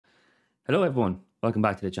Hello everyone, welcome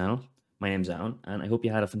back to the channel. My name's Aaron and I hope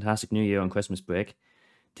you had a fantastic new year on Christmas break.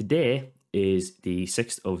 Today is the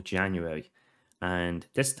 6th of January and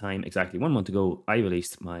this time exactly 1 month ago I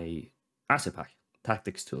released my asset pack,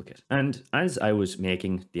 Tactics Toolkit. And as I was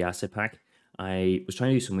making the asset pack, I was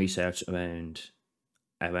trying to do some research around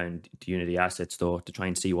the Unity asset store to try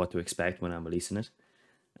and see what to expect when I'm releasing it.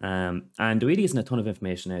 And there really isn't a ton of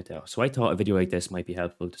information out there. So I thought a video like this might be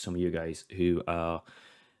helpful to some of you guys who are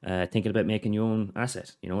thinking about making your own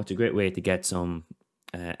asset. You know, it's a great way to get some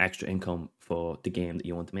extra income for the game that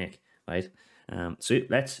you want to make, right? So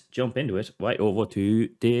let's jump into it right over to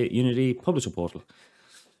the Unity publisher portal.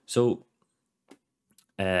 So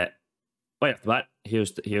right off the bat,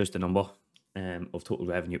 here's the number of total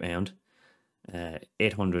revenue earned.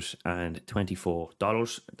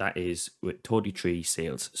 $824. That is with 33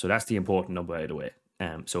 sales. So that's the important number out of the way.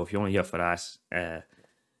 So if you're only here for that,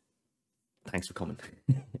 thanks for coming.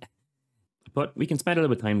 But we can spend a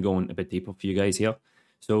little bit of time going a bit deeper for you guys here.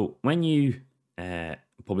 So when you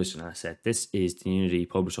publish an asset, this is the Unity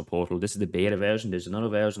publisher portal. This is the beta version. There's another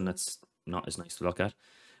version that's not as nice to look at.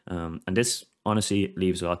 And this honestly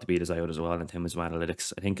leaves a lot to be desired as well in terms of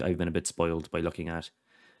analytics. I think I've been a bit spoiled by looking at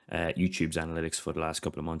YouTube's analytics for the last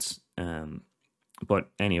couple of months. But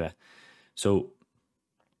anyway, so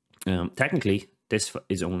technically this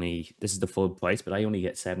is the full price, but I only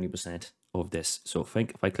get 70% of this. So if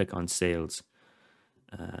I click on sales,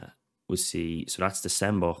 we'll see. So that's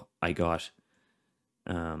December. I got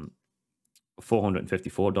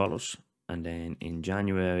 $454, and then in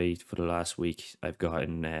January for the last week, I've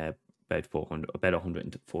gotten about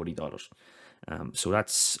 $140. So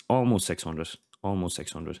that's almost 600. Almost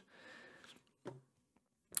 600.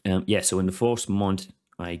 Yeah. So in the first month,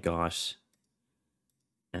 I got.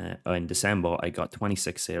 In December, I got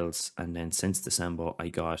 26 sales, and then since December, I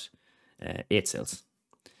got 8 sales.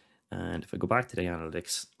 And if I go back to the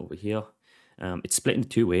analytics over here, it's split into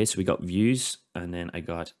two ways. So we got views, and then I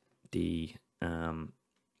got the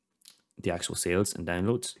actual sales and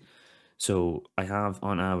downloads. So I have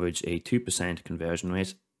on average a 2% conversion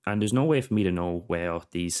rate, and there's no way for me to know where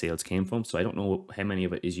these sales came from. So I don't know how many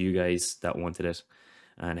of it is you guys that wanted it,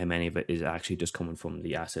 and how many of it is actually just coming from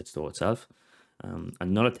the asset store itself.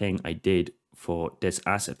 Another thing I did for this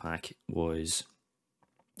asset pack was,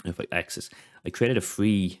 if I access, I created a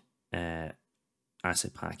free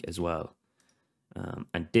asset pack as well.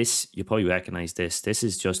 And this, you probably recognize this. This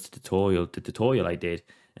is just the tutorial I did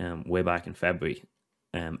way back in February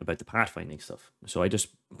about the pathfinding stuff. So I just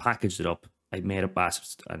packaged it up. I made up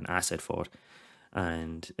an asset for it,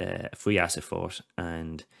 and a free asset for it,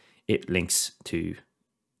 and it links to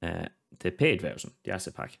the paid version, the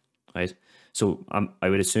asset pack, right? So I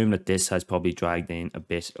would assume that this has probably dragged in a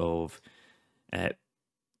bit of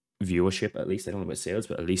viewership, at least. I don't know about sales,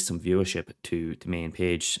 but at least some viewership to the main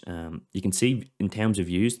page. You can see in terms of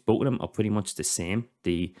views, both of them are pretty much the same.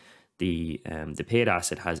 The paid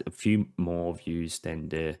asset has a few more views than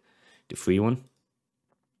the free one,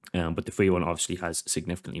 but the free one obviously has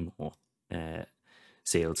significantly more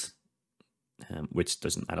sales, which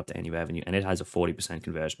doesn't add up to any revenue, and it has a 40%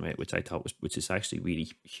 conversion rate, which is actually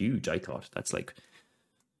really huge. I thought that's like,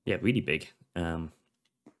 yeah, really big. But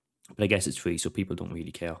I guess it's free, so people don't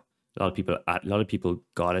really care. A lot of people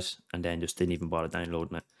got it and then just didn't even bother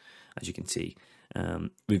downloading it, as you can see.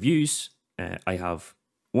 Reviews, I have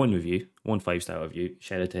one review, one 5-star review.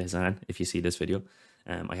 Shout out to Hassan if you see this video.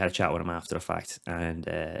 I had a chat with him after the fact, and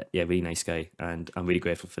yeah, really nice guy, and I'm really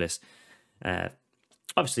grateful for this.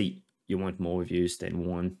 Obviously, you want more reviews than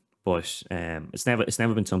one, but it's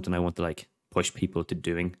never been something I want to like push people to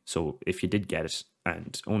doing. So if you did get it,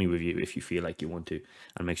 and only review if you feel like you want to,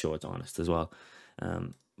 and make sure it's honest as well.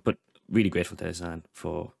 But really grateful to Hassan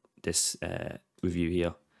for this review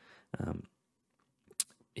here.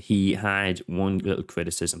 He had one little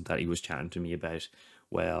criticism that he was chatting to me about,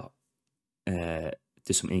 where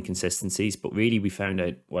there's some inconsistencies, but really we found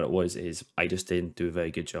out what it was is I just didn't do a very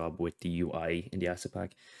good job with the UI in the asset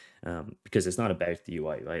pack, because it's not about the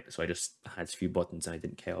UI, right? So I just had a few buttons and I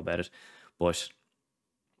didn't care about it, but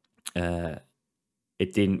it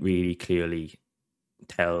doesn't really clearly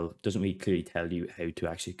tell you how to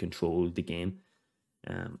actually control the game.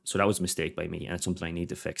 So that was a mistake by me, and it's something I need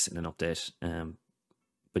to fix in an update.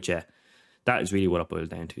 But yeah, that is really what it boiled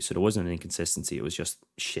down to. So there wasn't an inconsistency, it was just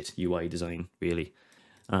shit UI design, really.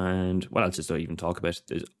 And what else is there to even talk about?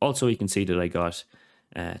 There's also, you can see that I got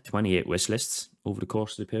 28 wish lists over the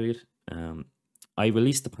course of the period. I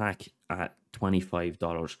released the pack at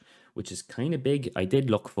 $25, which is kind of big. I did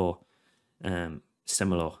look for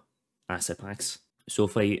similar asset packs. So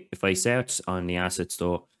if I search on the asset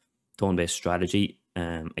store turn-based strategy,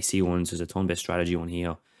 I see ones, there's a ton-based strategy one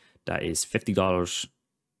here that is $50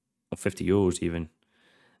 or €50 even.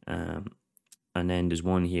 And then there's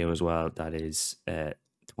one here as well that is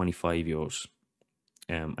 €25.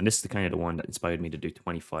 And this is the kind of the one that inspired me to do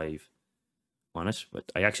 25 on it, but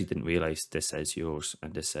I actually didn't realize this says euros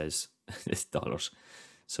and this says it's dollars.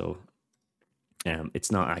 So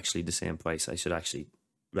it's not actually the same price. I should actually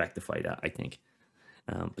rectify that, I think.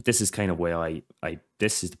 But this is kind of where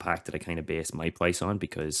this is the pack that I kind of base my price on,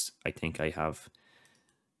 because I think we have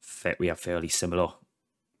fairly similar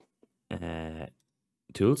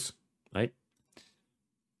tools, right?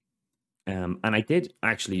 And I did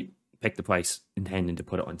actually pick the price intending to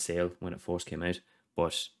put it on sale when it first came out,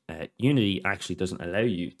 but Unity actually doesn't allow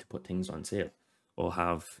you to put things on sale or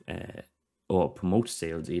have or promote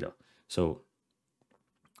sales either. So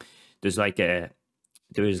there's like a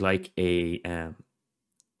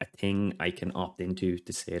thing I can opt into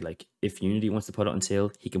to say, like, if Unity wants to put it on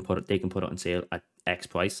sale, they can put it on sale at X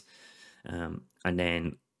price, and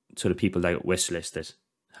then sort of people that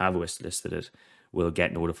have wishlisted it will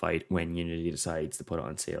get notified when Unity decides to put it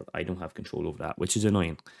on sale. I don't have control over that, which is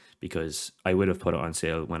annoying because I would have put it on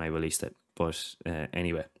sale when I released it. But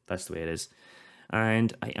anyway, that's the way it is.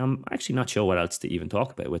 And I am actually not sure what else to even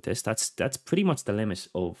talk about with this. That's pretty much the limit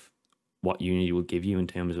of what Unity will give you in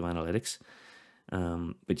terms of analytics.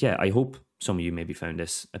 But yeah, I hope some of you maybe found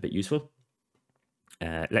this a bit useful.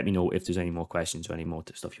 Let me know if there's any more questions or any more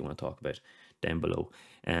stuff you want to talk about down below.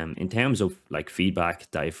 In terms of like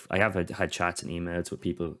feedback, that I have had chats and emails with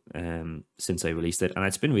people since I released it, and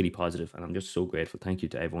it's been really positive, and I'm just so grateful. Thank you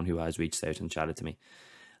to everyone who has reached out and chatted to me.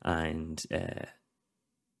 And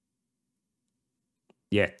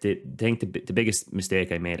yeah, the biggest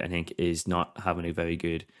mistake I made, I think, is not having a very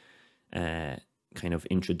good kind of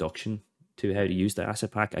introduction to how to use the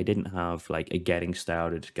asset pack. I didn't have like a getting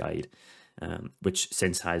started guide, which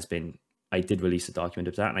since has been, I did release a document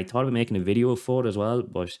of that, and I thought of making a video for it as well,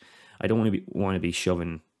 but I don't want to be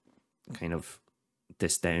shoving kind of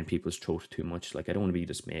this down people's throat too much. Like, I don't want to be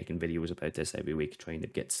just making videos about this every week trying to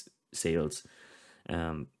get sales.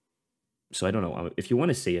 So I don't know, if you want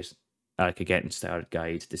to see it, like a getting started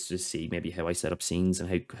guide, just to see maybe how I set up scenes and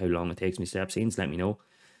how long it takes me to set up scenes, let me know,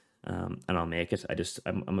 and I'll make it.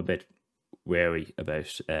 I'm a bit wary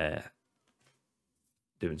about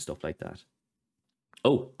doing stuff like that.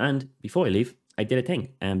 Oh, and before I leave, I did a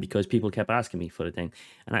thing, because people kept asking me for the thing,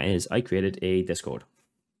 and that is I created a Discord,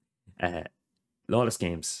 Lawless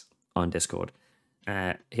Games on Discord.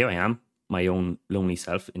 Here I am, my own lonely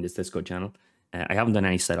self in this Discord channel. I haven't done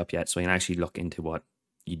any setup yet, so I can actually look into what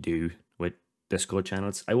you do with Discord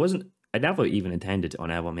channels. I never even intended on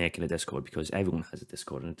ever making a Discord, because everyone has a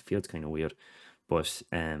Discord and it feels kind of weird. But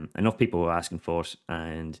enough people were asking for it,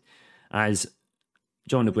 and as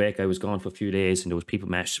during the break I was gone for a few days, and there was people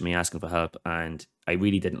messaging me asking for help, and I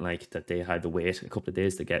really didn't like that they had to wait a couple of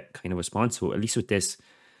days to get kind of response. So at least with this,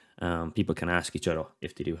 people can ask each other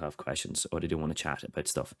if they do have questions or they do want to chat about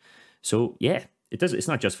stuff. So yeah, it's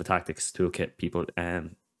not just for Tactics Toolkit people.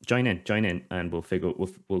 Join in, and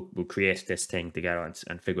we'll create this thing together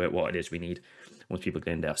and figure out what it is we need once people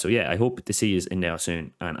get in there. So yeah, I hope to see you in there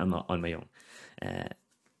soon, and I'm not on my own.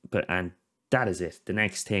 And that is it. The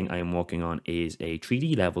next thing I am working on is a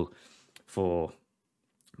 3D level for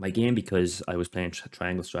my game, because I was playing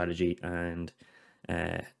Triangle Strategy, and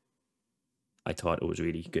I thought it was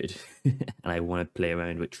really good, and I want to play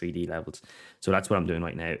around with 3D levels. So that's what I'm doing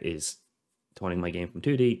right now, is turning my game from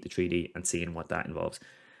 2D to 3D and seeing what that involves.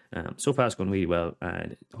 So far it's going really well,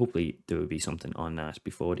 and hopefully there will be something on that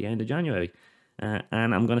before the end of January. And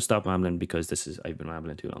I'm going to stop rambling, because I've been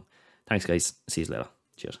rambling too long. Thanks guys, see you later.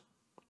 Cheers.